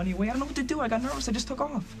put the money away. I don't know what to do. I got nervous. I just took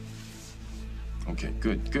off. Okay,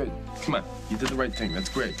 good. Come on, you did the right thing. That's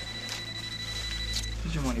great.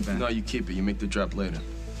 Here's your money back. No, you keep it. You make the drop later.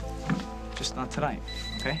 Just not tonight,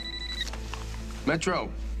 okay? Metro.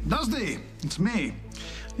 Dusty, it's me.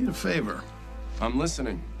 I need a favor. I'm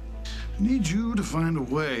listening. I need you to find a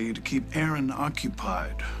way to keep Aaron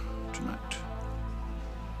occupied tonight.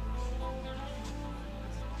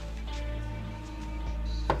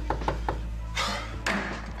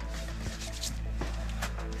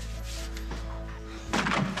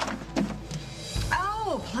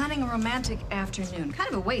 Oh, planning a romantic afternoon. Kind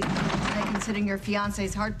of a waste, considering your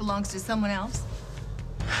fiance's heart belongs to someone else.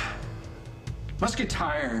 Must get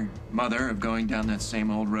tired, Mother, of going down that same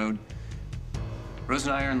old road. Rose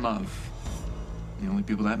and I are in love. The only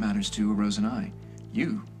people that matters to are Rose and I.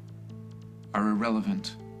 You are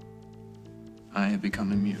irrelevant. I have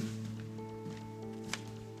become immune.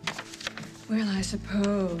 Well, I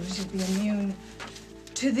suppose you'd be immune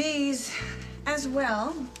to these as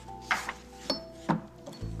well.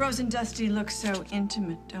 Rose and Dusty look so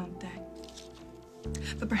intimate, don't they?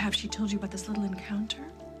 But perhaps she told you about this little encounter?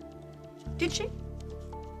 Did she?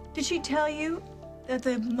 Did she tell you that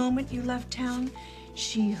the moment you left town,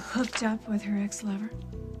 she hooked up with her ex-lover?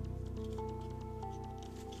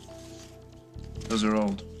 Those are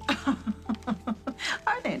old.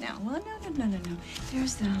 Are they now? Well, no.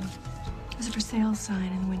 There's a for sale sign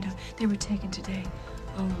in the window. They were taken today.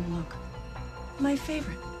 Oh, look. My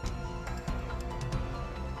favorite.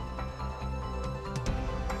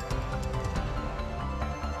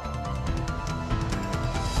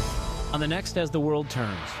 On the next As the World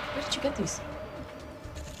Turns. Where did you get these?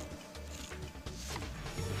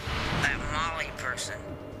 That Molly person.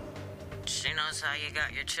 She knows how you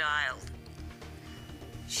got your child.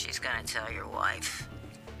 She's gonna tell your wife.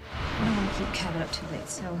 I don't want to keep Kevin up too late,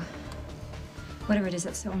 so whatever it is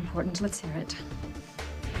that's so important, let's hear it.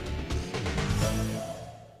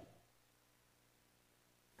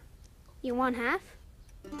 You want half?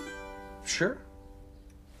 Sure.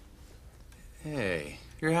 Hey,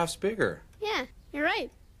 your half's bigger. Yeah, you're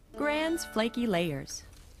right. Grand's Flaky Layers.